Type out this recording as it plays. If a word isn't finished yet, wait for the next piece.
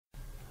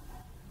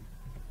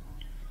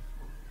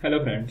Hello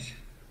friends,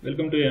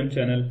 welcome to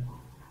channel.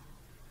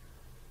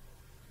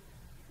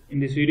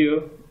 In this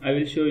video, I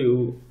will show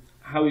you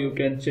how you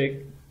can check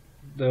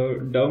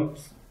the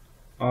dumps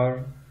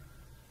or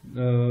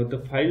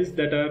the files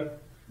that are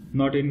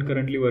not in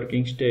currently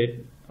working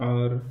state,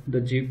 or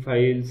the zip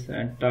files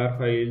and tar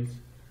files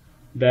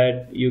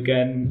that you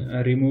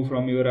can remove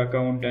from your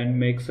account and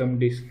make some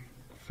disk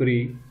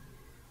free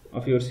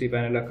of your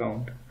Cpanel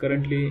account.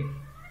 Currently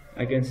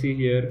I can see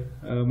here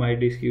my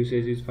disk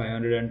usage is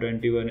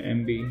 521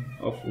 MB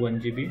of 1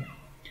 GB,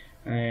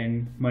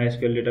 and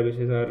MySQL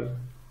databases are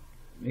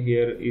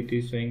here. It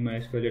is showing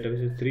MySQL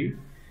databases 3.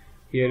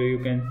 Here you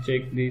can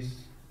check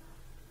these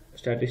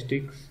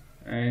statistics,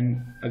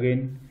 and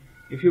again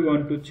if you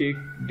want to check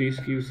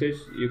disk usage,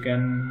 you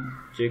can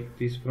check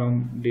this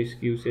from disk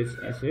usage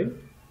as well.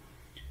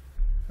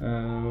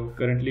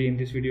 Currently in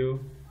this video,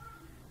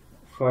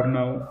 for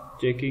now,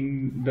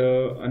 checking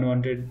the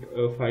unwanted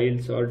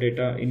files or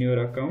data in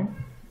your account,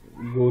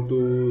 go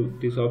to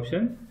this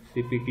option,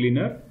 CP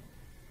Cleaner.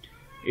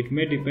 It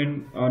may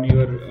depend on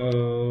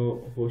your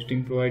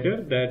hosting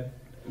provider that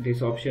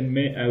this option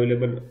may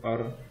available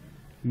or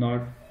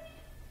not.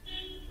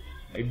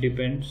 It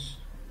depends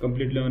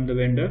completely on the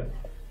vendor.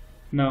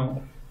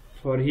 Now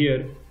for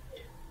here,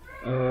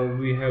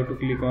 we have to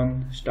click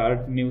on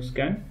Start New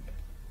Scan.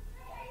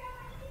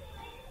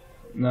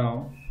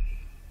 Now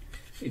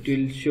it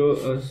will show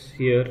us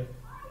here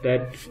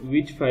that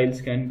which files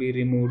can be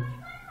removed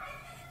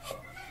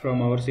from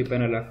our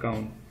Cpanel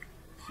account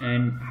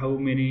and how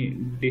many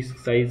disk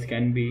size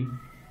can be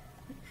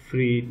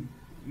freed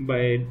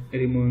by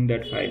removing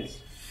that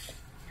files.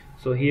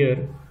 So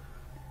here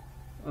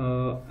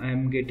I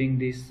am getting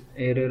these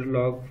error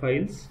log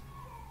files,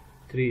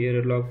 3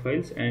 error log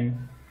files, and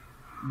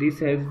this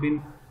has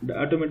been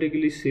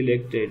automatically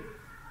selected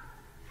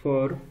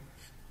for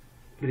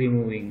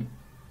removing.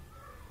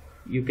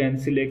 You can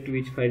select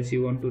which files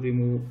you want to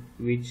remove,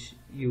 which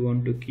you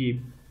want to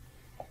keep.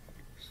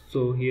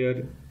 So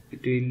here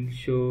it will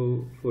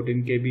show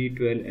 14 KB,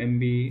 12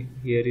 MB,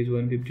 here is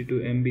 152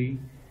 MB,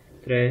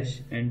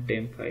 trash and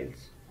temp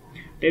files.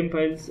 Temp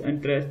files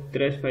and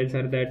trash files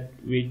are that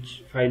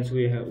which files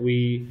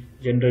we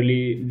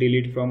generally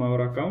delete from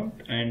our account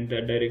and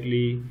that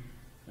directly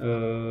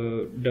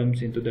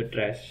dumps into the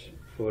trash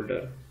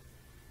folder.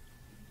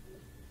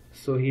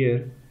 So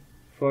here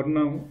for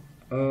now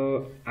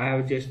I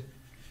have just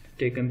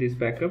taken this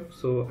backup,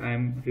 so I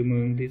am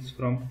removing this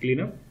from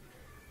cleanup.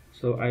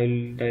 So I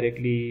will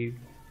directly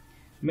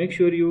make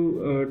sure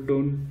you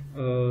don't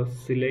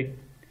select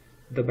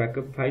the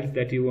backup files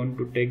that you want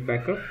to take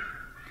backup.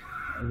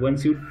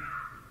 Once you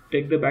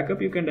take the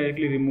backup, you can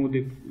directly remove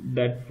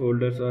that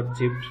folders or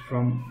zips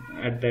from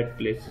at that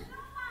place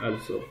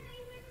also.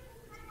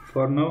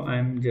 For now I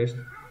am just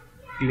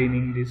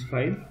cleaning this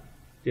file.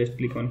 Just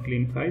click on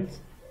clean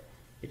files.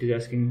 It is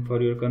asking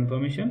for your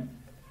confirmation,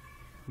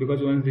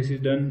 because once this is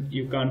done,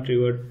 you can't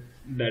revert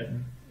that,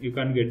 you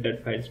can't get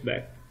that files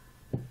back.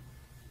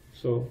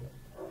 So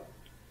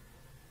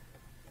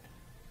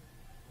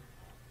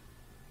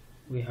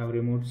we have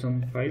removed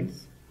some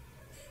files.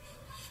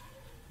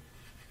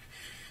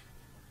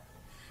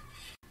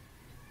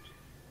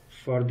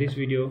 For this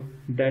video,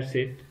 that's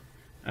it.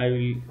 I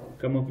will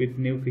come up with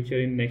new feature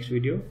in next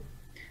video.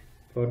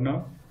 For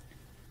now,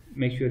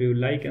 make sure you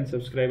like and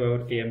subscribe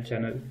our AM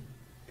channel.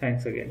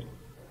 Thanks again.